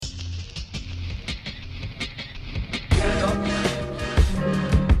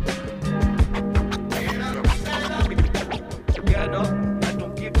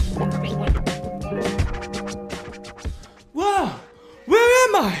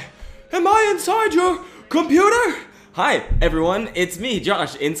inside your computer? Hi, everyone. It's me,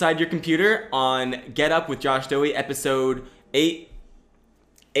 Josh, inside your computer on Get Up with Josh Dowie, episode 18.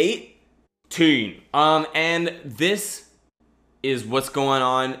 And this is what's going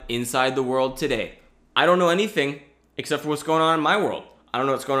on inside the world today. I don't know anything except for what's going on in my world. I don't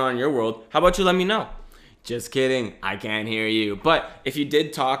know what's going on in your world. How about you let me know? Just kidding. I can't hear you. But if you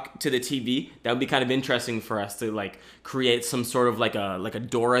did talk to the TV, that would be kind of interesting for us to like create some sort of like a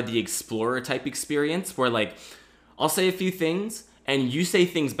Dora the Explorer type experience where like I'll say a few things and you say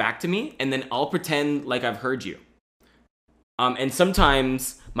things back to me and then I'll pretend like I've heard you. And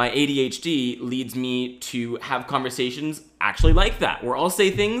sometimes my ADHD leads me to have conversations actually like that, where I'll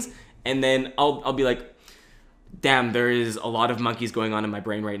say things and then I'll be like, damn, there is a lot of monkeys going on in my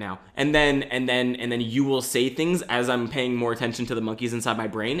brain right now. And then you will say things as I'm paying more attention to the monkeys inside my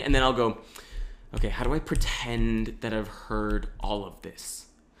brain. And then I'll go, okay, how do I pretend that I've heard all of this?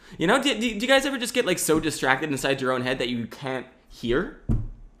 You know, do you guys ever just get like so distracted inside your own head that you can't hear?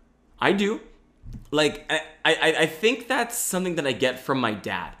 I do. Like, I think that's something that I get from my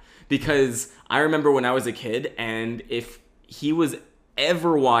dad. Because I remember when I was a kid and if he was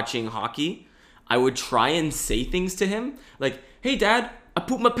ever watching hockey, I would try and say things to him like, hey dad, I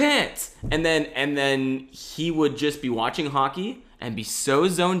pooped my pants. And then he would just be watching hockey and be so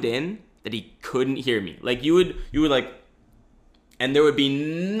zoned in that he couldn't hear me. Like you would like, and there would be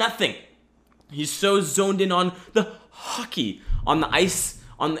nothing. He's so zoned in on the hockey, on the ice,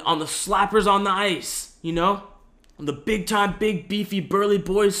 on the slappers on the ice, you know? The big time, big beefy burly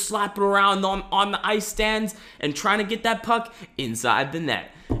boys slapping around on the ice stands and trying to get that puck inside the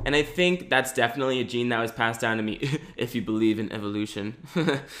net. And I think that's definitely a gene that was passed down to me, if you believe in evolution.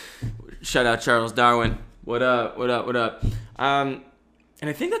 Shout out Charles Darwin. What up? And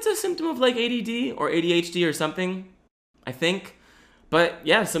I think that's a symptom of like ADD or ADHD or something, I think. But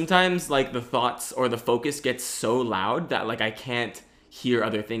yeah, sometimes like the thoughts or the focus gets so loud that like I can't hear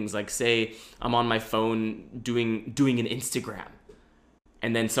other things. Like say I'm on my phone doing an Instagram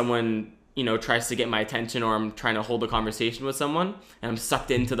and then someone, you know, tries to get my attention or I'm trying to hold a conversation with someone and I'm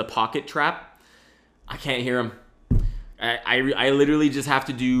sucked into the pocket trap. I can't hear them. I literally just have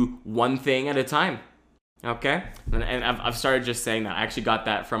to do one thing at a time. Okay? And I've started just saying that. I actually got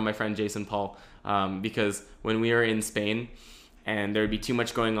that from my friend Jason Paul because when we were in Spain and there would be too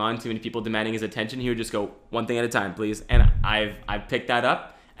much going on, too many people demanding his attention, he would just go, one thing at a time, please. And I've picked that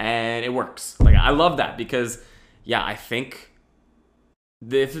up and it works. Like I love that because yeah, I think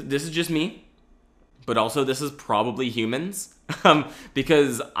this is just me, but also this is probably humans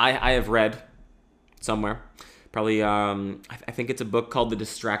because I have read somewhere, probably I think it's a book called The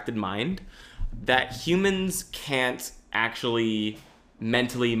Distracted Mind, that humans can't actually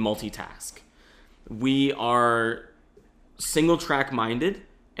mentally multitask. We are single track minded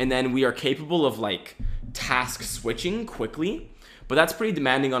and then we are capable of like task switching quickly, but that's pretty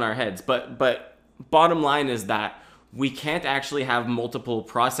demanding on our heads. But bottom line is that we can't actually have multiple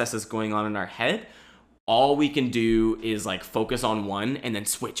processes going on in our head. All we can do is like focus on one and then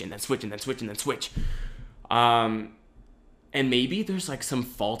switch and then switch and then switch and then switch. And maybe there's like some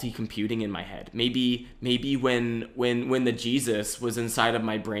faulty computing in my head. Maybe when the Jesus was inside of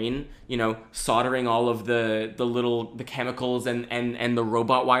my brain, you know, soldering all of the chemicals and the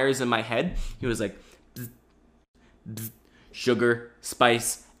robot wires in my head, he was like, bzz, bzz, sugar,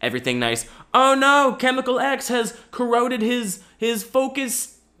 spice, everything nice. Oh no, Chemical X has corroded his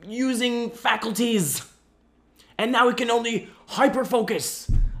focus using faculties. And now he can only hyper focus.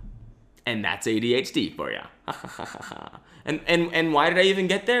 And that's ADHD for ya. And why did I even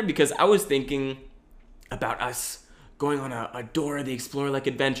get there? Because I was thinking about us going on a Dora the Explorer-like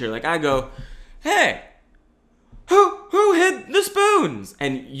adventure. Like I go, hey, who hid the spoons?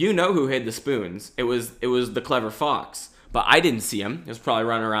 And you know who hid the spoons. It was the clever fox. But I didn't see him. He was probably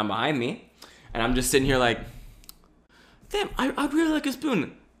running around behind me. And I'm just sitting here like, damn, I'd really like a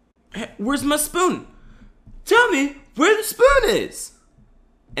spoon. Hey, where's my spoon? Tell me where the spoon is.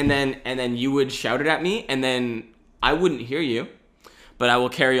 And then you would shout it at me, and then I wouldn't hear you, but I will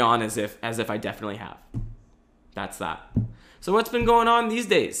carry on as if I definitely have. That's that. So what's been going on these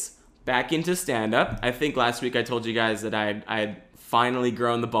days? Back into stand-up. I think last week I told you guys that I had finally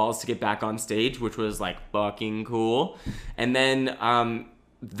grown the balls to get back on stage, which was like fucking cool. And then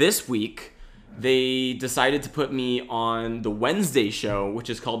this week they decided to put me on the Wednesday show, which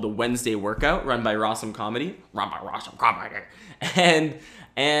is called the Wednesday Workout, run by Rossum Comedy.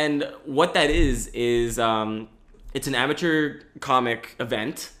 And what that is it's an amateur comic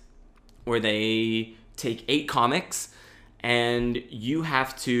event where they take 8 comics and you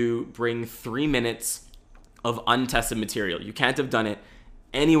have to bring 3 minutes of untested material. You can't have done it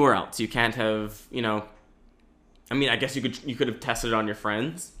anywhere else. You can't have, I mean, I guess you could have tested it on your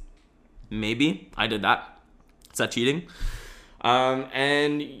friends. Maybe. I did that. Is that cheating?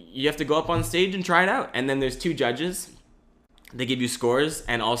 And you have to go up on stage and try it out. And then there's 2 judges. They give you scores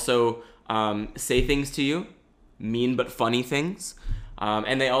and also say things to you, mean but funny things.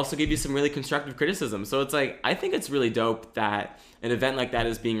 And they also give you some really constructive criticism. So it's like, I think it's really dope that an event like that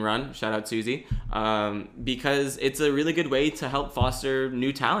is being run. Shout out Susie. Because it's a really good way to help foster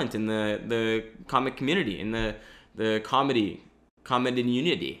new talent in the comic community, in the comedy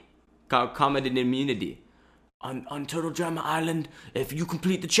immunity. Comedy immunity. On Turtle Drama Island, if you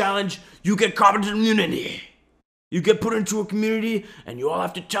complete the challenge, you get comedy immunity. You get put into a community and you all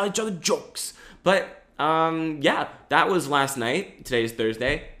have to tell each other jokes. But yeah, that was last night. Today is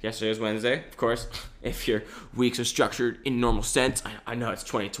Thursday. Yesterday is Wednesday, of course. If your weeks are structured in normal sense. I know it's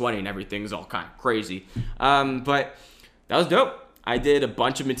 2020 and everything's all kind of crazy. But that was dope. I did a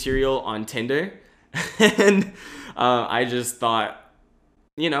bunch of material on Tinder. And I just thought,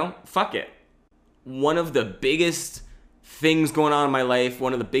 fuck it. One of the biggest things going on in my life,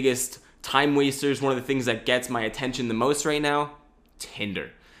 one of the biggest time wasters, one of the things that gets my attention the most right now,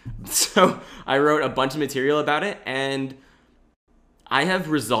 Tinder. So I wrote a bunch of material about it, and I have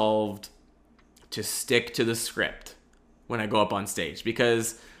resolved to stick to the script when I go up on stage,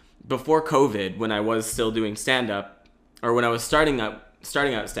 because before COVID, when I was still doing stand-up, or when I was starting out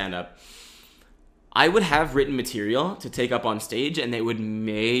stand-up, I would have written material to take up on stage, and they would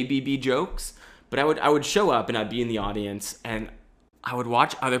maybe be jokes, but I would show up and I'd be in the audience, and I would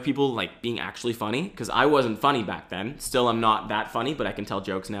watch other people like being actually funny, because I wasn't funny back then. Still, I'm not that funny, but I can tell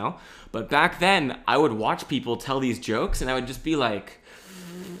jokes now. But back then, I would watch people tell these jokes, and I would just be like,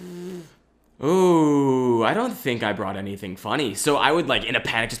 "Ooh, I don't think I brought anything funny." So I would like in a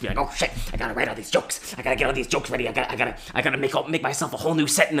panic just be like, "Oh shit, I gotta write all these jokes. I gotta get all these jokes ready. I gotta make myself a whole new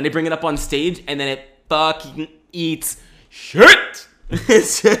set." And then I bring it up on stage, and then it fucking eats shit.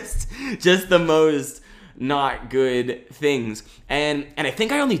 It's just the most not good things. And I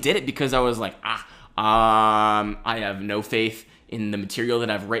think I only did it because I was like, I have no faith in the material that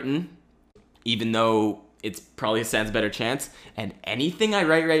I've written, even though it's probably stands a better chance. And anything I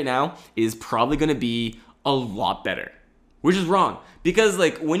write right now is probably going to be a lot better, which is wrong. Because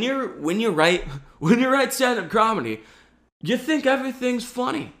like when you write stand-up comedy, you think everything's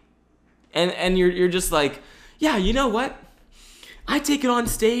funny. And you're just like, yeah, you know what? I take it on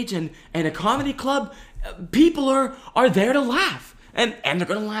stage and a comedy club, people are there to laugh, and they're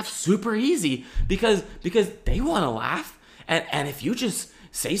gonna laugh super easy because they want to laugh, and if you just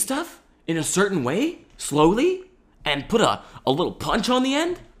say stuff in a certain way slowly and put a little punch on the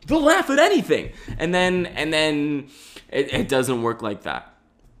end, they'll laugh at anything. And then it doesn't work like that.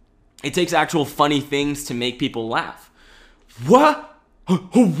 It takes actual funny things to make people laugh. What?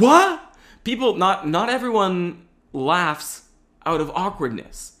 People, not everyone laughs out of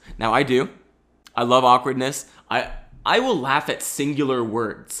awkwardness. Now I do. I love awkwardness. I will laugh at singular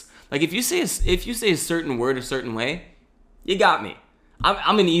words. Like if you say a certain word a certain way, you got me.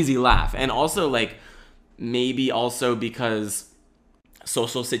 I'm an easy laugh. And also like maybe also because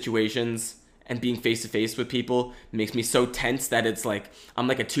social situations and being face to face with people makes me so tense that it's like I'm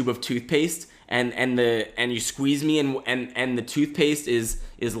like a tube of toothpaste, and you squeeze me and the toothpaste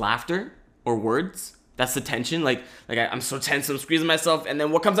is laughter or words. That's the tension. Like I'm so tense, I'm squeezing myself, and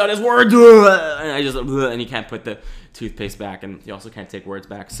then what comes out is words, and I just and you can't put the toothpaste back, and you also can't take words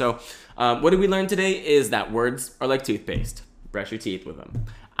back. So what did we learn today is that words are like toothpaste. Brush your teeth with them.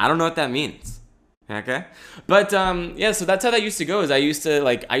 I don't know what that means. Okay, but yeah. So that's how that used to go. Is I used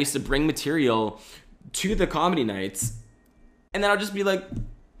to bring material to the comedy nights, and then I'll just be like,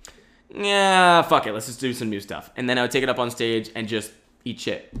 yeah, fuck it, let's just do some new stuff, and then I would take it up on stage and just eat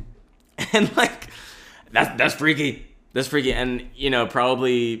shit, and like. That's freaky. That's freaky. And,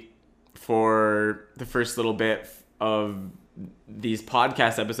 probably for the first little bit of these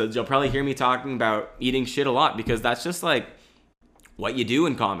podcast episodes, you'll probably hear me talking about eating shit a lot, because that's just like what you do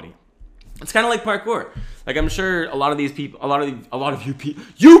in comedy. It's kind of like parkour. Like I'm sure a lot of these people, a lot of you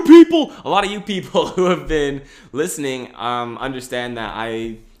people who have been listening understand that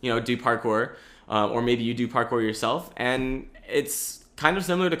I, do parkour, or maybe you do parkour yourself, and it's kind of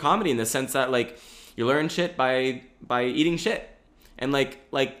similar to comedy in the sense that like you learn shit by eating shit. And like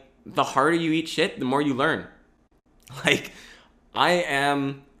the harder you eat shit, the more you learn. Like I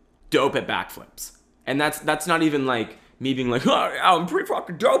am dope at backflips. And that's not even like me being like, oh, I'm pretty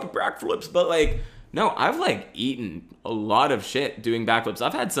fucking dope at backflips, but like no, I've like eaten a lot of shit doing backflips.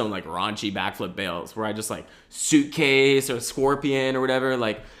 I've had some like raunchy backflip bails where I just like suitcase or scorpion or whatever.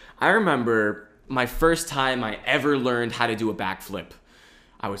 Like I remember my first time I ever learned how to do a backflip.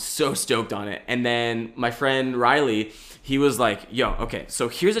 I was so stoked on it. And then my friend Riley, he was like, yo, okay, so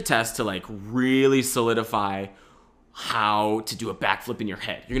here's a test to like really solidify how to do a backflip in your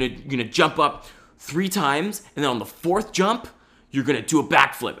head. You're gonna jump up 3 times, and then on the 4th jump, you're gonna do a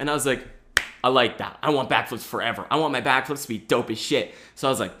backflip. And I was like, I like that. I want backflips forever. I want my backflips to be dope as shit. So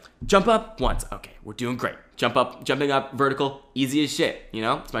I was like, jump up once. Okay, we're doing great. Jumping up vertical, easy as shit. You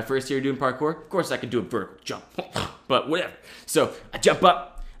know, it's my first year doing parkour. Of course I can do a vertical jump, but whatever. So I jump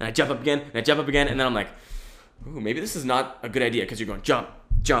up, and I jump up again, and I jump up again, and then I'm like, ooh, maybe this is not a good idea because you're going jump,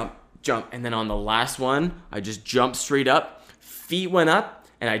 jump, jump. And then on the last one, I just jumped straight up, feet went up,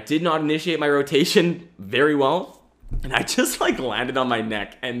 and I did not initiate my rotation very well. And I just like landed on my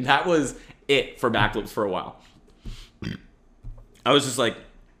neck, and that was it for backflips for a while. I was just like,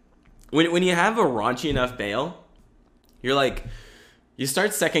 when you have a raunchy enough bail, you're like, you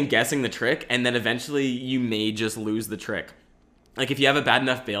start second guessing the trick, and then eventually you may just lose the trick. Like if you have a bad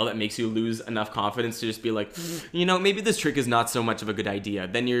enough bail that makes you lose enough confidence to just be like, you know, maybe this trick is not so much of a good idea.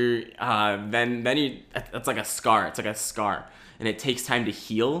 Then you're, that's like a scar. It's like a scar, and it takes time to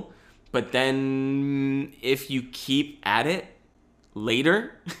heal. But then if you keep at it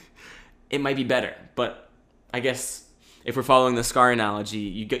later, it might be better. But I guess if we're following the scar analogy,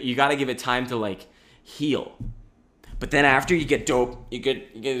 you got to give it time to like heal. But then after you get dope, you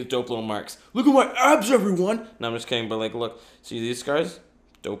get dope little marks. Look at my abs, everyone. No, I'm just kidding. But like, look, see these scars?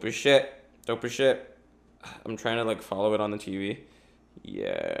 Dope as shit. Dope as shit. I'm trying to like follow it on the TV.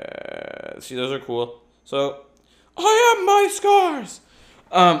 Yeah. See, those are cool. So, I am my scars.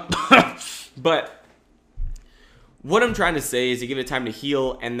 But what I'm trying to say is you give it time to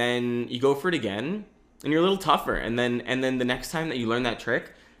heal, and then you go for it again, and you're a little tougher. And then the next time that you learn that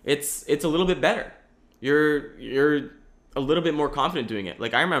trick, it's a little bit better. You're a little bit more confident doing it.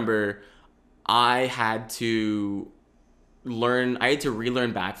 Like I remember I had to relearn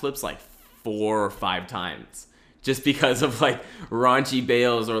backflips like 4 or 5 times just because of like raunchy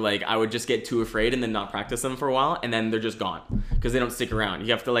bails, or like I would just get too afraid and then not practice them for a while, and then they're just gone because they don't stick around.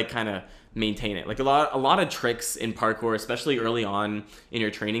 You have to like kind of maintain it. Like a lot of tricks in parkour, especially early on in your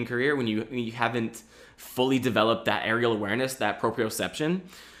training career when you haven't fully developed that aerial awareness, that proprioception,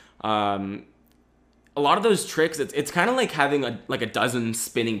 a lot of those tricks, it's kind of like having a dozen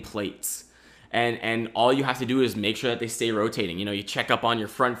spinning plates, and all you have to do is make sure that they stay rotating. You know, you check up on your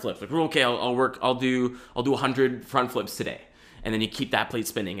front flips. Like, okay, I'll do 100 front flips today, and then you keep that plate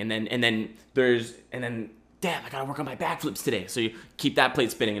spinning, and then damn, I gotta work on my back flips today. So you keep that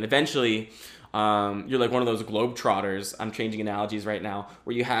plate spinning, and eventually, you're like one of those globe trotters. I'm changing analogies right now,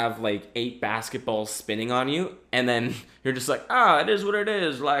 where you have like 8 basketballs spinning on you, and then you're just like, it is what it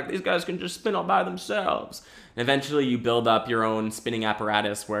is. Like these guys can just spin all by themselves. And eventually, you build up your own spinning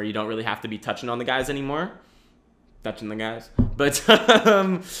apparatus where you don't really have to be touching on the guys anymore. Touching the guys, but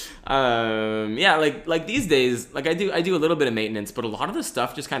yeah, like these days, like I do a little bit of maintenance, but a lot of the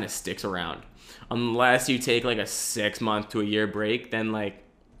stuff just kind of sticks around, unless you take like a 6-month to a year break.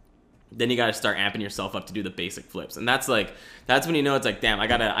 Then you gotta start amping yourself up to do the basic flips, and that's when you know it's like, damn, I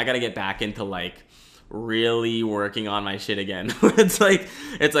gotta get back into like really working on my shit again. it's like,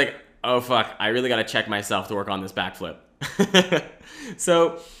 oh fuck, I really gotta check myself to work on this backflip.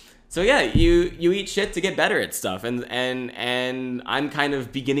 So yeah, you eat shit to get better at stuff, and I'm kind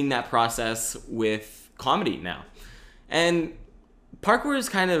of beginning that process with comedy now, and parkour is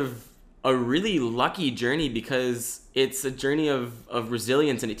kind of a really lucky journey because it's a journey of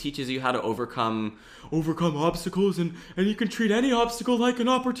resilience, and it teaches you how to overcome obstacles, and you can treat any obstacle like an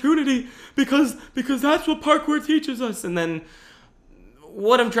opportunity because that's what parkour teaches us. And then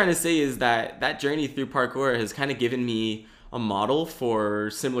what I'm trying to say is that journey through parkour has kind of given me a model for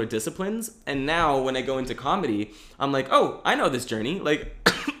similar disciplines, and now when I go into comedy, I'm like, oh, I know this journey, like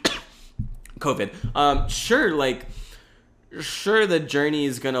COVID. Sure, the journey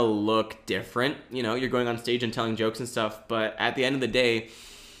is gonna look different. You know, you're going on stage and telling jokes and stuff, but at the end of the day,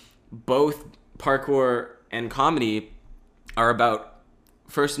 both parkour and comedy are about,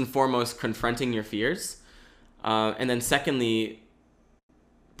 first and foremost, confronting your fears, and then secondly,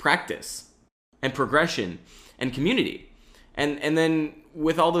 practice and progression and community. And then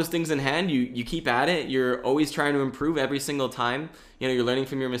with all those things in hand, you keep at it. You're always trying to improve every single time. You know, you're learning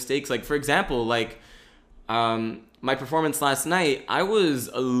from your mistakes. Like, for example, my performance last night, I was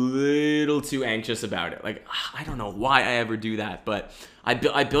a little too anxious about it. Like, I don't know why I ever do that, but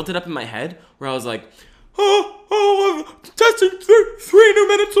I built it up in my head where I was like, I'm testing 3 new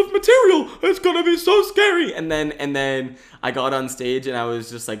minutes of material. It's gonna be so scary. And then I got on stage, and I was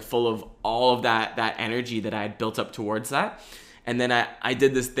just like full of all of that energy that I had built up towards that. And then I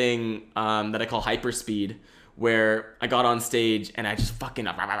did this thing that I call hyperspeed, where I got on stage and I just fucking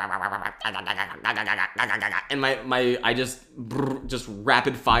and I just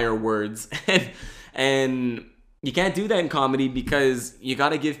rapid fire words and you can't do that in comedy because you got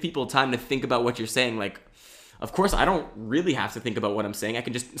to give people time to think about what you're saying. Like, of course, I don't really have to think about what I'm saying. I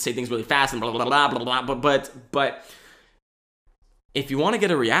can just say things really fast and blah, blah, blah, blah, blah, but if you want to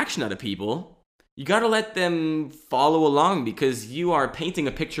get a reaction out of people, you got to let them follow along because you are painting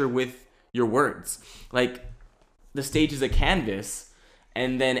a picture with your words. Like, the stage is a canvas,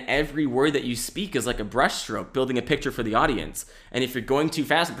 and then every word that you speak is like a brushstroke, building a picture for the audience. And if you're going too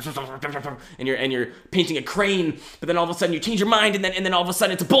fast, and you're painting a crane, but then all of a sudden you change your mind, and then all of a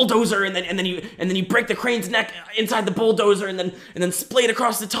sudden it's a bulldozer, and then you break the crane's neck inside the bulldozer, and then splay it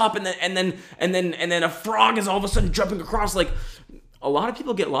across the top, and then a frog is all of a sudden jumping across. Like, a lot of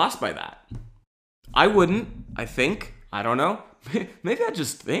people get lost by that. I wouldn't. I think. I don't know. Maybe I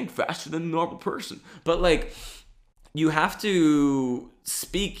just think faster than a normal person. But like, you have to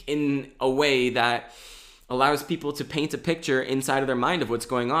speak in a way that allows people to paint a picture inside of their mind of what's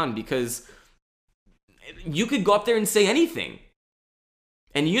going on, because you could go up there and say anything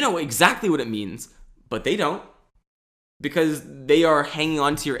and you know exactly what it means, but they don't, because they are hanging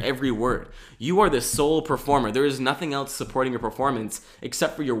on to your every word. You are the sole performer. There is nothing else supporting your performance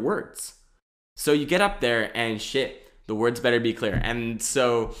except for your words. So you get up there and shit, the words better be clear. And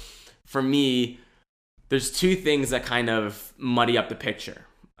so for me, there's two things that kind of muddy up the picture.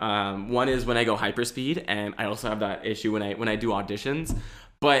 One is when I go hyperspeed, and I also have that issue when I do auditions.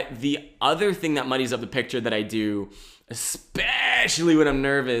 But the other thing that muddies up the picture that I do, especially when I'm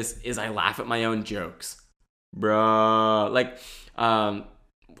nervous, is I laugh at my own jokes. Bruh. Like,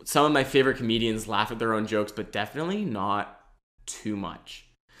 some of my favorite comedians laugh at their own jokes, but definitely not too much.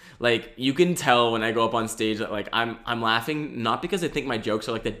 Like, you can tell when I go up on stage that, like, I'm laughing, not because I think my jokes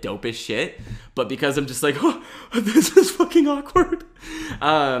are, like, the dopest shit, but because I'm just like, oh, this is fucking awkward.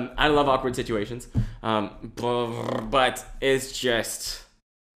 I love awkward situations. But it's just,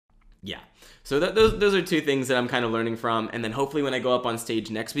 yeah. So those are two things that I'm kind of learning from. And then hopefully when I go up on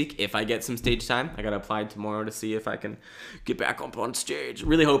stage next week, if I get some stage time, I got to apply tomorrow to see if I can get back up on stage.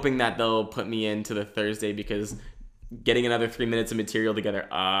 Really hoping that they'll put me into the Thursday, because getting another 3 minutes of material together,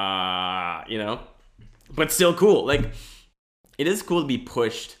 you know, but still cool. Like, it is cool to be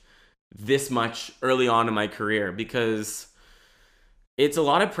pushed this much early on in my career, because it's a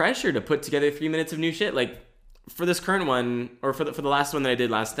lot of pressure to put together 3 minutes of new shit. Like, for this current one, or for the last one that I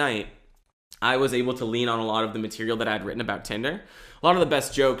did last night, I was able to lean on a lot of the material that I'd written about Tinder. A lot of the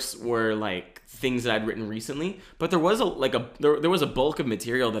best jokes were like things that I'd written recently, but there was a bulk of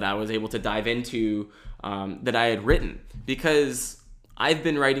material that I was able to dive into that I had written, because I've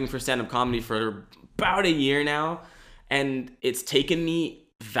been writing for stand-up comedy for about a year now, and it's taken me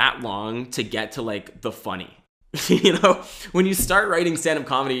that long to get to like the funny. You know, when you start writing stand-up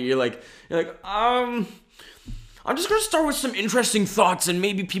comedy, you're like, I'm just gonna start with some interesting thoughts and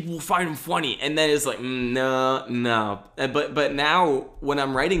maybe people will find them funny. And then it's like, no. But now when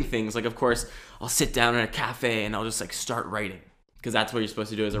I'm writing things, like, of course, I'll sit down in a cafe and I'll just like start writing, because that's what you're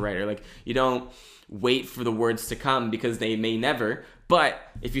supposed to do as a writer. Like, you don't wait for the words to come, because they may never. But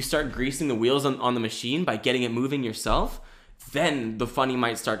if you start greasing the wheels on the machine by getting it moving yourself, then the funny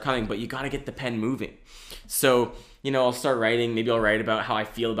might start coming, but you gotta get the pen moving. So, you know, I'll start writing. Maybe I'll write about how I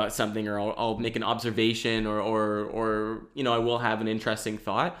feel about something, or I'll make an observation, or you know, I will have an interesting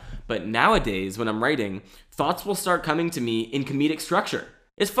thought. But nowadays, when I'm writing, thoughts will start coming to me in comedic structure.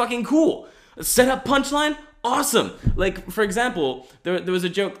 It's fucking cool. Set up punchline, awesome. Like, for example, there was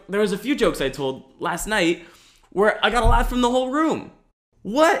a few jokes I told last night where I got a laugh from the whole room.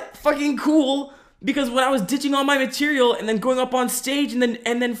 What? Fucking cool. Because when I was ditching all my material and then going up on stage and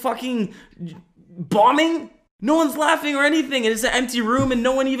then fucking bombing, no one's laughing or anything, and it's an empty room and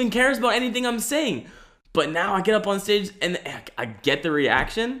no one even cares about anything I'm saying. But now I get up on stage and I get the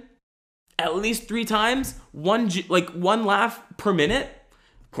reaction at least 3 times, one laugh per minute.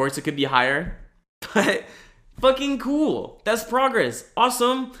 Of course, it could be higher, but fucking cool. That's progress.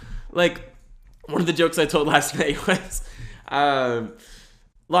 Awesome. Like, one of the jokes I told last night was, a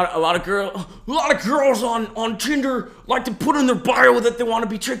lot of girls on Tinder like to put in their bio that they want to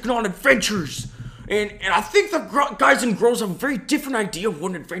be taking on adventures. And I think the guys and girls have a very different idea of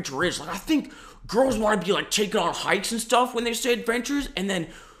what an adventure is. Like, I think girls want to be like taking on hikes and stuff when they say adventures, and then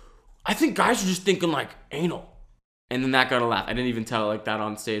I think guys are just thinking like anal. And then that got a laugh. I didn't even tell it like that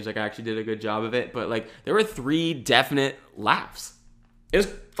on stage. Like, I actually did a good job of it, but like there were 3 definite laughs. It was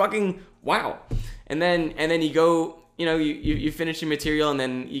fucking wow. And then you go, you know, you finish your material, and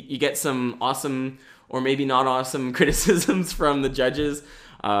then you get some awesome or maybe not awesome criticisms from the judges.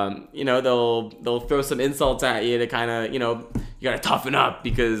 You know, they'll throw some insults at you to kind of, you know, you gotta toughen up,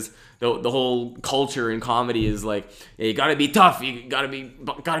 because the whole culture in comedy is like, yeah, you gotta be tough, you gotta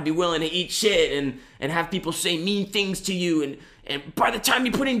be willing to eat shit and have people say mean things to you, and by the time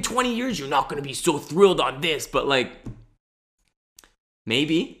you put in 20 years, you're not gonna be so thrilled on this. But like,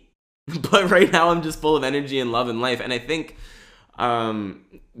 maybe. But right now I'm just full of energy and love and life, and I think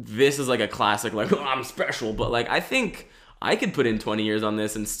this is like a classic, like, oh, I'm special, but like, I think I could put in 20 years on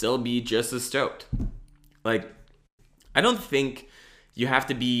this and still be just as stoked. Like, I don't think you have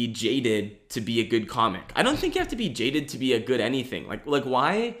to be jaded to be a good comic. I don't think you have to be jaded to be a good anything. Like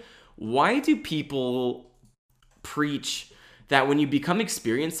why do people preach that when you become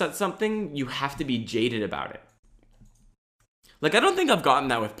experienced at something, you have to be jaded about it? Like, I don't think I've gotten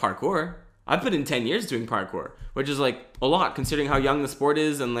that with parkour. I've put in 10 years doing parkour, which is like a lot considering how young the sport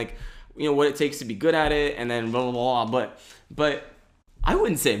is, and like, you know, what it takes to be good at it, and then blah, blah, blah. But I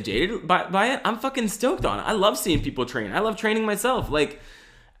wouldn't say I'm jaded by it. I'm fucking stoked on it. I love seeing people train. I love training myself. Like,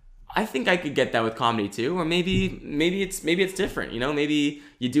 I think I could get that with comedy too, or maybe it's different. You know, maybe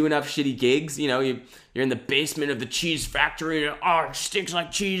you do enough shitty gigs. You know, you're in the basement of the cheese factory, and it stinks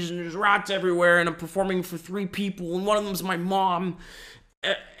like cheese, and there's rats everywhere, and I'm performing for 3 people, and one of them's my mom,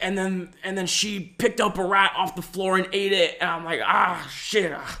 and then she picked up a rat off the floor and ate it, and I'm like,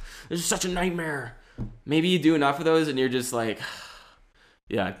 shit, this is such a nightmare. Maybe you do enough of those, and you're just like,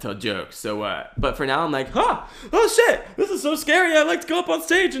 yeah, I tell jokes, so what? But for now, I'm like, oh shit, this is so scary. I like to go up on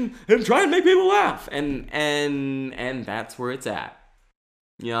stage and try and make people laugh. And that's where it's at.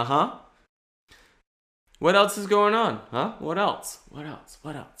 Yeah, huh? What else is going on? Huh? What else?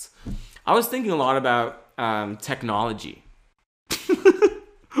 I was thinking a lot about technology.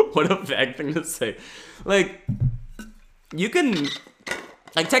 What a vague thing to say. Like, you can,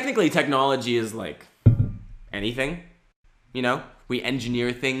 like, technically technology is like anything, you know? We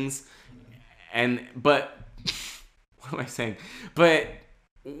engineer things, but what am I saying? But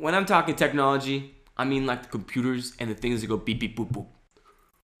when I'm talking technology, I mean like the computers and the things that go beep beep boop boop.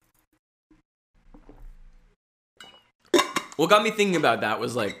 What got me thinking about that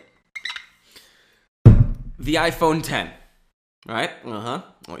was like the iPhone 10, right?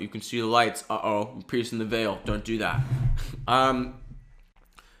 Oh, you can see the lights. I'm piercing the veil. Don't do that.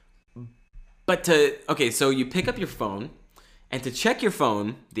 So you pick up your phone. And to check your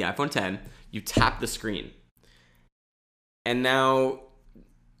phone, the iPhone 10, you tap the screen. And now,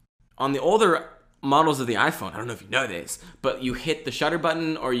 on the older models of the iPhone, I don't know if you know this, but you hit the shutter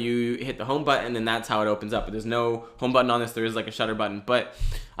button or you hit the home button, and that's how it opens up. But there's no home button on this. There is like a shutter button. But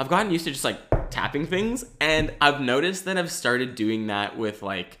I've gotten used to just like tapping things, and I've noticed that I've started doing that with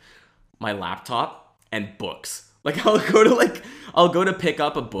like my laptop and books. Like, I'll go to pick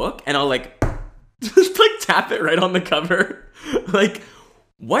up a book, and I'll like just like tap it right on the cover. Like,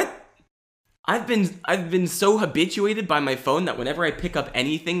 what? I've been so habituated by my phone that whenever I pick up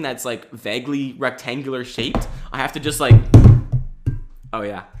anything that's like vaguely rectangular shaped, I have to just like, oh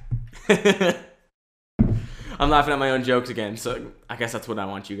yeah. I'm laughing at my own jokes again, so I guess that's what I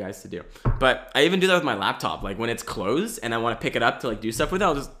want you guys to do. But I even do that with my laptop. Like, when it's closed and I want to pick it up to like do stuff with it,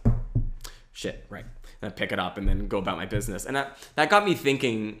 I'll just, shit, right. And I pick it up and then go about my business. And that got me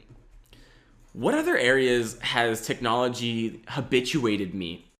thinking, what other areas has technology habituated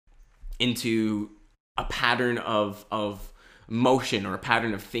me into a pattern of motion or a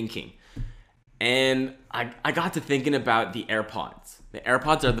pattern of thinking? And I got to thinking about the AirPods. The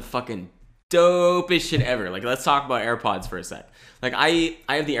AirPods are the fucking dopest shit ever. Like, let's talk about AirPods for a sec. Like, I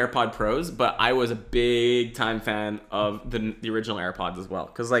have the AirPod Pros, but I was a big time fan of the original AirPods as well.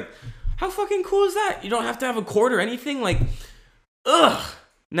 Cause like, how fucking cool is that? You don't have to have a cord or anything. Like, ugh.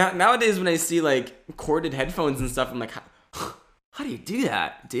 Nowadays, when I see like corded headphones and stuff, I'm like, how do you do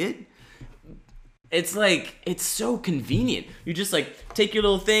that, dude? It's like, it's so convenient. You just like take your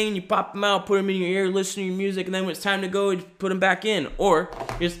little thing, you pop them out, put them in your ear, listen to your music, and then when it's time to go, you put them back in. Or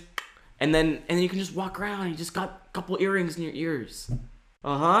just, and then you can just walk around. You just got a couple earrings in your ears.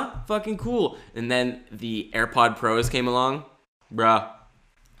 Fucking cool. And then the AirPod Pros came along, bruh.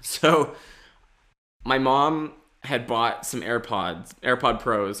 So my mom had bought some AirPod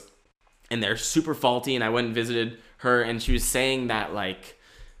Pros, and they're super faulty, and I went and visited her, and she was saying that like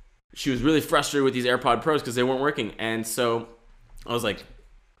she was really frustrated with these AirPod Pros because they weren't working. And so I was like,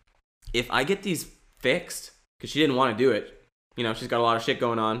 if I get these fixed, because she didn't want to do it, you know, she's got a lot of shit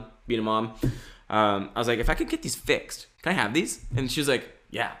going on being a mom. I was like, if I could get these fixed, can I have these? And she was like,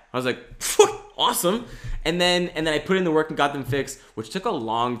 yeah. I was like, awesome. And then I put in the work and got them fixed, which took a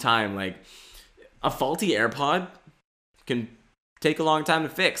long time. Like, a faulty AirPod can take a long time to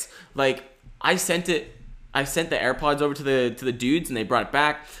fix. Like, I sent it I sent the AirPods over to the dudes, and they brought it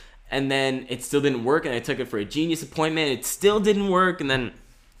back, and then it still didn't work, and I took it for a Genius appointment. It still didn't work, and then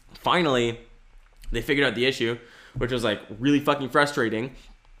finally they figured out the issue, which was like really fucking frustrating.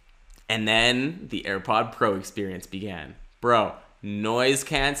 And then the AirPod Pro experience began. Bro, noise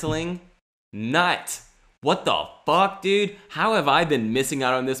canceling? Nut. What the fuck, dude? How have I been missing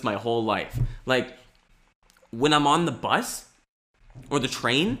out on this my whole life? Like, when I'm on the bus or the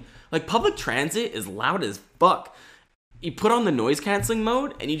train, like, public transit is loud as fuck. You put on the noise canceling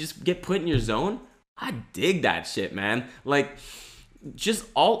mode and you just get put in your zone. I dig that shit, man. Like, just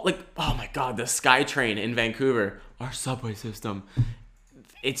all, like, oh my god, the SkyTrain in Vancouver, our subway system,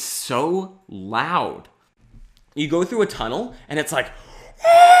 it's so loud. You go through a tunnel and it's like,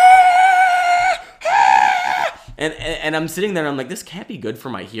 and I'm sitting there and I'm like, this can't be good for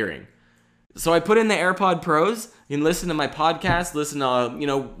my hearing. So I put in the AirPod Pros and listen to my podcast, listen to, you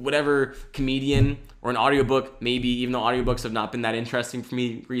know, whatever comedian or an audiobook, maybe, even though audiobooks have not been that interesting for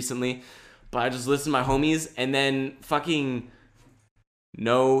me recently. But I just listen to my homies, and then fucking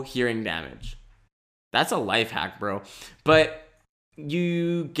no hearing damage. That's a life hack, bro. But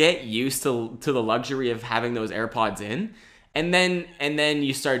you get used to the luxury of having those AirPods in, and then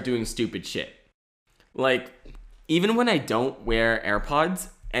you start doing stupid shit. Like, even when I don't wear AirPods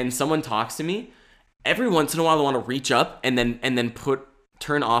and someone talks to me, every once in a while I want to reach up and then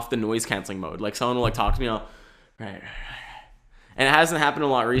turn off the noise canceling mode. Like, someone will like talk to me, and I'll right. And it hasn't happened a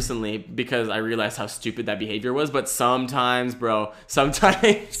lot recently because I realized how stupid that behavior was. But sometimes, bro,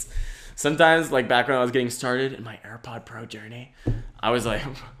 sometimes like back when I was getting started in my AirPod Pro journey, I was like,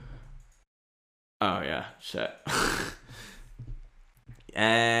 oh yeah, shit.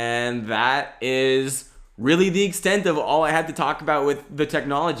 And that is really the extent of all I had to talk about with the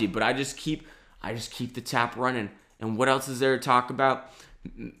technology. But I just keep the tap running. And what else is there to talk about?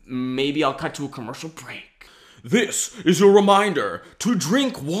 Maybe I'll cut to a commercial break. This is a reminder to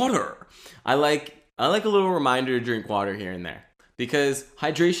drink water. I like a little reminder to drink water here and there, because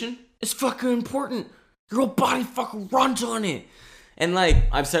hydration is fucking important. Your whole body fucking runs on it. And like,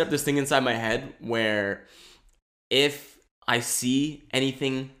 I've set up this thing inside my head where if I see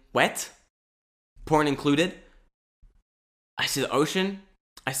anything wet, porn included, I see the ocean,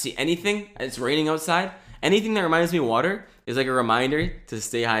 I see anything, it's raining outside, anything that reminds me of water is like a reminder to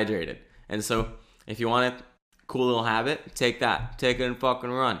stay hydrated. And so if you want it, cool little habit, take it and fucking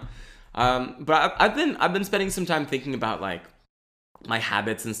run. But I've been spending some time thinking about like my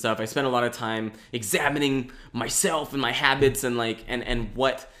habits and stuff. I spend a lot of time examining myself and my habits and like and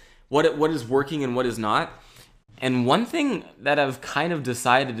what is working and what is not. And one thing that I've kind of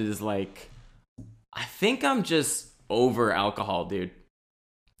decided is like, I think I'm just over alcohol, dude.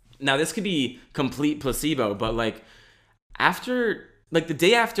 Now this could be complete placebo, but like after like the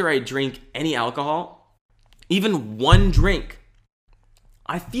day after I drink any alcohol, even one drink,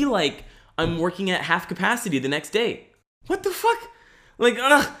 I feel like I'm working at half capacity the next day. What the fuck? Like,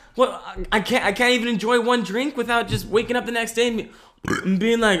 what? I can't even enjoy one drink without just waking up the next day and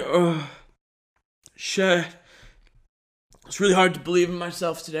being like, oh, shit. It's really hard to believe in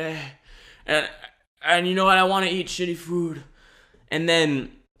myself today. And you know what? I want to eat shitty food. And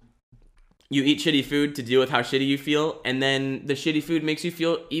then you eat shitty food to deal with how shitty you feel, and then the shitty food makes you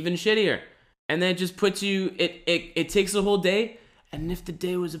feel even shittier. And then it just puts you, it takes the whole day, and if the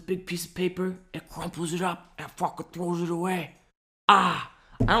day was a big piece of paper, it crumples it up and fucking throws it away. I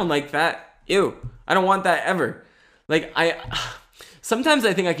don't like that. Ew, I don't want that ever. Like, sometimes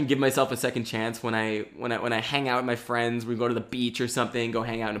I think I can give myself a second chance when I hang out with my friends, we go to the beach or something, go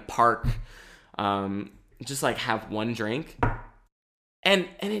hang out in a park, just like have one drink, and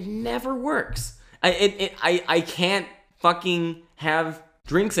it never works. I can't fucking have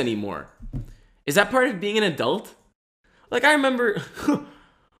drinks anymore. Is that part of being an adult? Like, I remember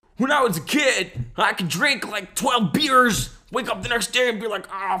when I was a kid, I could drink like 12 beers, wake up the next day and be like,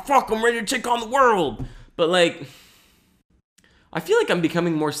 fuck, I'm ready to take on the world. But like, I feel like I'm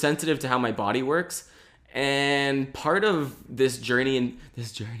becoming more sensitive to how my body works. And part of this journey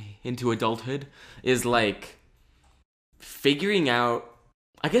into adulthood is like figuring out,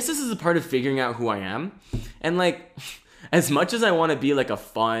 I guess this is a part of figuring out who I am. And like, as much as I want to be like a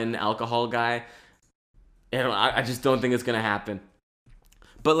fun alcohol guy, I just don't think it's going to happen.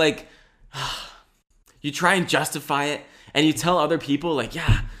 But like, you try and justify it, and you tell other people like,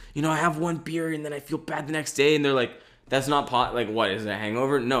 yeah, you know, I have one beer and then I feel bad the next day. And they're like, that's not pot. Like, what, is it a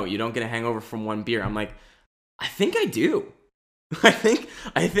hangover? No, you don't get a hangover from one beer. I'm like, I think I do. I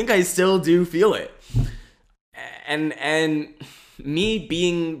think I still do feel it. And me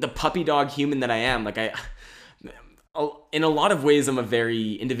being the puppy dog human that I am, like in a lot of ways, I'm a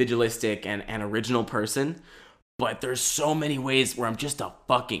very individualistic and original person, but there's so many ways where I'm just a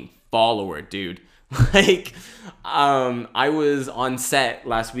fucking follower, dude. Like, I was on set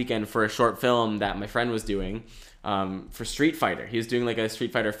last weekend for a short film that my friend was doing, for Street Fighter. He was doing like a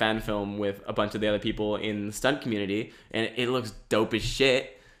Street Fighter fan film with a bunch of the other people in the stunt community, and it looks dope as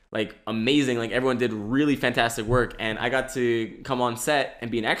shit. Like, amazing. Like, everyone did really fantastic work, and I got to come on set and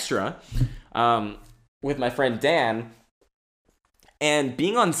be an extra, with my friend Dan. And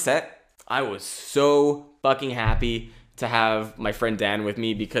being on set, I was so fucking happy to have my friend Dan with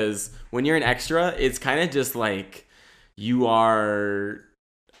me, because when you're an extra, it's kind of just like you are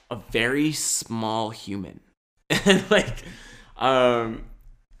a very small human. And like,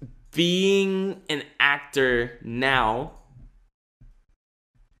 being an actor now,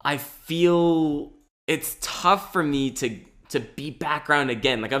 I feel it's tough for me to be background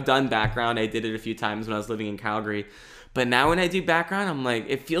again. Like, I've done background. I did it a few times when I was living in Calgary. But now when I do background, I'm like,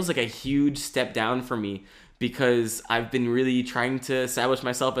 it feels like a huge step down for me, because I've been really trying to establish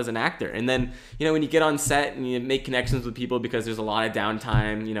myself as an actor. And then, when you get on set and you make connections with people, because there's a lot of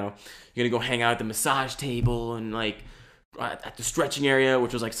downtime, you're going to go hang out at the massage table and like at the stretching area,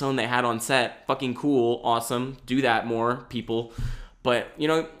 which was like something they had on set. Fucking cool. Awesome. Do that more, people. But,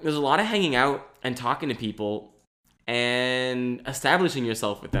 there's a lot of hanging out and talking to people and establishing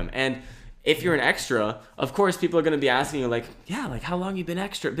yourself with them. And if you're an extra, of course, people are going to be asking you, like, yeah, like, how long you been an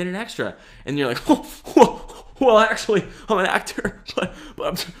extra? And you're like, well, actually, I'm an actor, but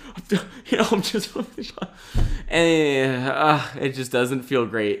I'm just, and it just doesn't feel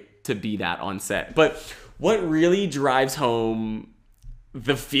great to be that on set. But what really drives home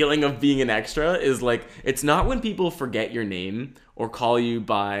the feeling of being an extra is, like, it's not when people forget your name or call you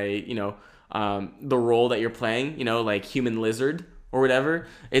by, the role that you're playing, like human lizard or whatever.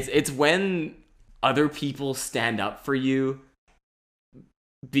 It's when other people stand up for you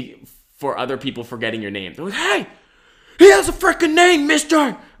for other people forgetting your name. They're like, hey, he has a freaking name,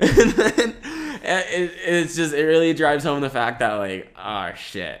 mister! And then it really drives home the fact that, like, oh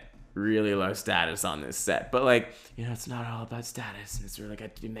shit, really low status on this set. But like, it's not all about status. It's really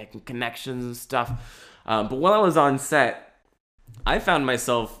got to be making connections and stuff. But while I was on set, I found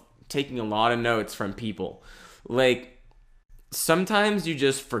myself taking a lot of notes from people. Like, sometimes you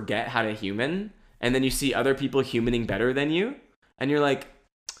just forget how to human, and then you see other people humaning better than you, and you're like,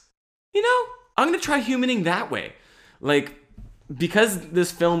 I'm gonna try humaning that way. Like, because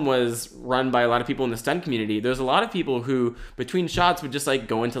this film was run by a lot of people in the stunt community, there's a lot of people who between shots would just like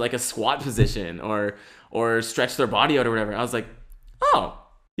go into like a squat position or stretch their body out or whatever. I was like, oh,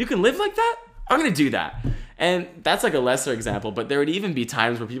 you can live like that? I'm gonna do that. And that's like a lesser example, but there would even be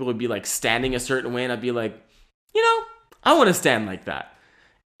times where people would be like standing a certain way, and I'd be like, I want to stand like that.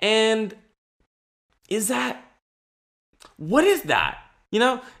 And what is that?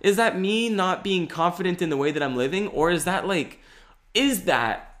 Is that me not being confident in the way that I'm living? Or is that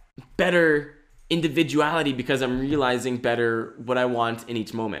better individuality because I'm realizing better what I want in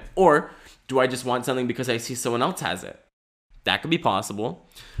each moment? Or do I just want something because I see someone else has it? That could be possible.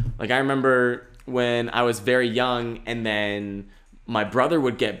 Like, I remember when I was very young, and then my brother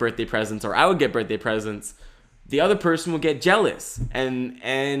would get birthday presents, or I would get birthday presents, the other person would get jealous,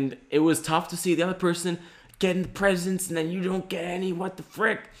 and it was tough to see the other person getting the presents and then you don't get any. What the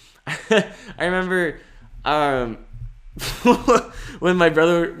frick? I remember when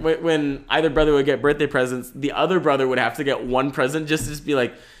either brother would get birthday presents, the other brother would have to get one present just to be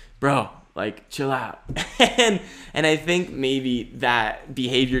like, bro, like, chill out. and I think maybe that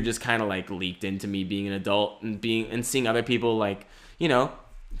behavior just kind of like leaked into me being an adult and seeing other people like,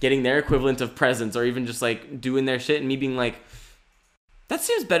 getting their equivalent of presents, or even just like doing their shit, and me being like, that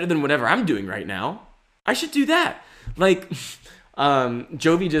seems better than whatever I'm doing right now. I should do that. Like,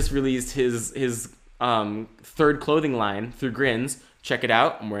 Jovi just released his third clothing line through Grins. Check it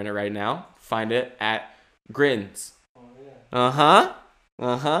out. I'm wearing it right now. Find it at Grins. Oh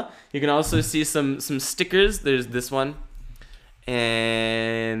yeah. You can also see some stickers. There's this one,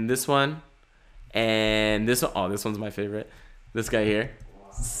 and this one, and this one. Oh, this one's my favorite. This guy here.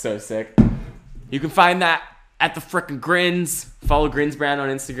 So sick. You can find that at the frickin' Grins. Follow Grins brand on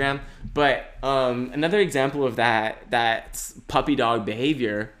Instagram. But another example of that puppy dog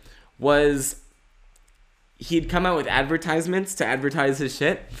behavior was he'd come out with advertisements to advertise his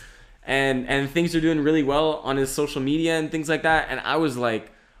shit, and things are doing really well on his social media and things like that. And I was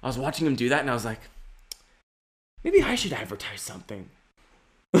watching him do that, and I was like, maybe I should advertise something.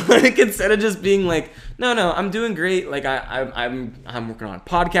 Like, instead of just being like, no, I'm doing great. Like, I'm working on a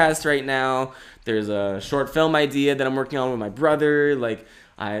podcast right now. There's a short film idea that I'm working on with my brother. Like,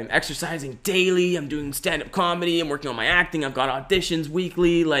 I'm exercising daily. I'm doing stand-up comedy. I'm working on my acting. I've got auditions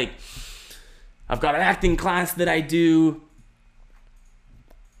weekly. Like, I've got an acting class that I do.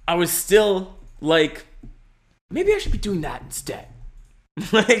 I was still like, maybe I should be doing that instead.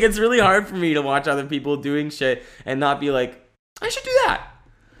 Like, it's really hard for me to watch other people doing shit and not be like, I should do that.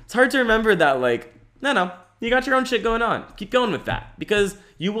 It's hard to remember that, like, no, you got your own shit going on. Keep going with that, because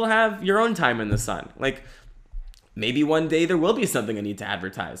you will have your own time in the sun. Like, maybe one day there will be something I need to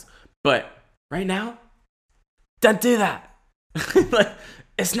advertise, but right now, don't do that. Like,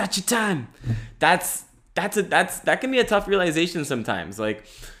 it's not your time. That can be a tough realization sometimes. Like,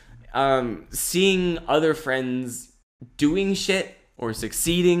 seeing other friends doing shit or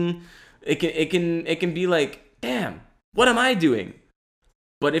succeeding, it can be like, damn, what am I doing?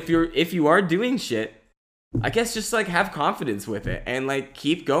 But if you are doing shit, I guess just like have confidence with it and like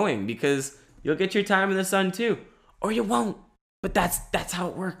keep going, because you'll get your time in the sun too, or you won't. But that's how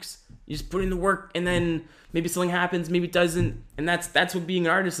it works. You just put in the work, and then maybe something happens, maybe it doesn't, and that's what being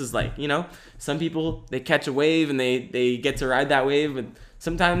an artist is like. You know, some people, they catch a wave and they get to ride that wave, and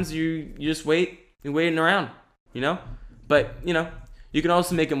sometimes you just you're waiting around. You know, but you know, you can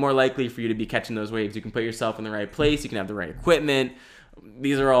also make it more likely for you to be catching those waves. You can put yourself in the right place. You can have the right equipment.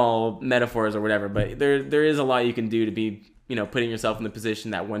 These are all metaphors or whatever, but there is a lot you can do to be, you know, putting yourself in the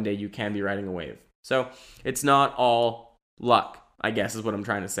position that one day you can be riding a wave. So it's not all luck, I guess, is what I'm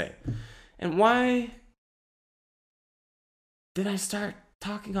trying to say. And why did I start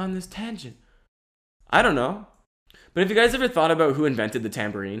talking on this tangent? I don't know. But have you guys ever thought about who invented the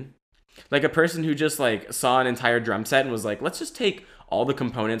tambourine? Like a person who just like saw an entire drum set and was like, let's just take all the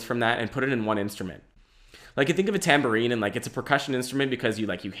components from that and put it in one instrument. Like, you think of a tambourine and like it's a percussion instrument because you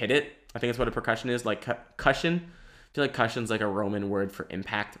hit it. I think that's what a percussion is, like cushion. I feel like cussion's like a Roman word for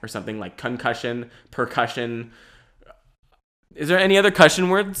impact or something, like concussion, percussion. Is there any other cushion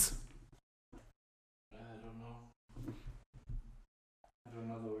words? I don't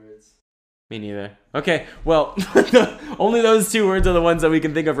know the words. Me neither. Okay, well, only those two words are the ones that we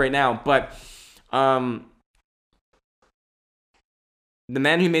can think of right now. But the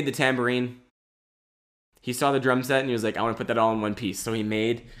man who made the tambourine, he saw the drum set and he was like, I want to put that all in one piece. So he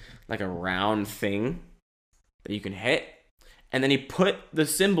made like a round thing that you can hit. And then he put the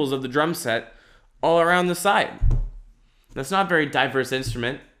cymbals of the drum set all around the side. That's not a very diverse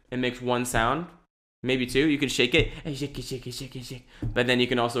instrument. It makes one sound, maybe two. You can shake it. Shake it, shake it, shake it, shake it. But then you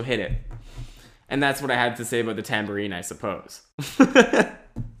can also hit it. And that's what I had to say about the tambourine, I suppose.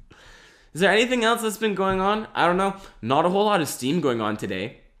 Is there anything else that's been going on? I don't know. Not a whole lot of steam going on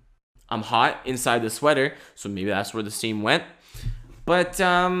today. I'm hot inside the sweater, so maybe that's where the steam went. But,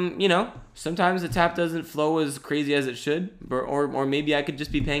 you know, sometimes the tap doesn't flow as crazy as it should. Or maybe I could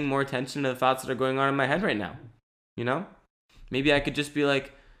just be paying more attention to the thoughts that are going on in my head right now. You know? Maybe I could just be,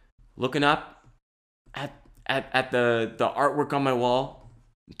 like, looking up at the artwork on my wall.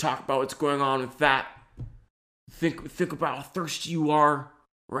 Talk about what's going on with that. Think about how thirsty you are.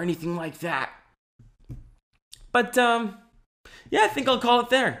 Or anything like that. But, yeah, I think I'll call it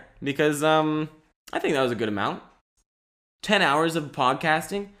there. Because, I think that was a good amount. 10 hours of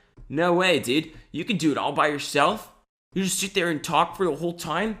podcasting? No way, dude. You can do it all by yourself? You just sit there and talk for the whole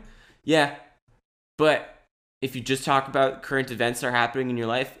time? Yeah. But if you just talk about current events that are happening in your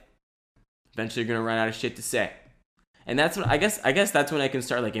life, eventually you're going to run out of shit to say. And that's when, I guess that's when I can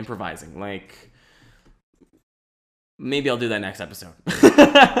start, like, improvising. Like, maybe I'll do that next episode.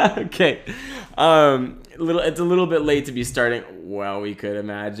 Okay. It's a little bit late to be starting. Well, we could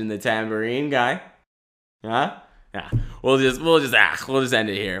imagine the tambourine guy. Huh? Yeah. We'll just end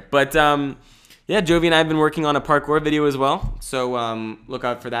it here. But yeah, Jovi and I have been working on a parkour video as well. So look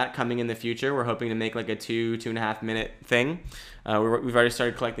out for that coming in the future. We're hoping to make like a 2.5 minute thing. We've already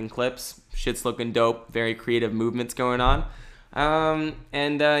started collecting clips. Shit's looking dope. Very creative movements going on.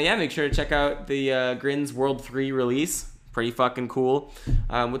 Yeah, make sure to check out the Grins World 3 release. Pretty fucking cool.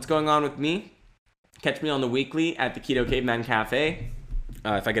 What's going on with me? Catch me on the weekly at the Keto Caveman Cafe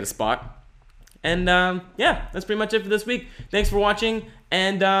if I get a spot. And yeah, that's pretty much it for this week. Thanks for watching.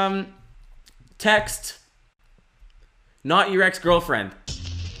 And text not your ex-girlfriend.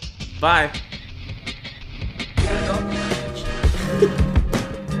 Bye.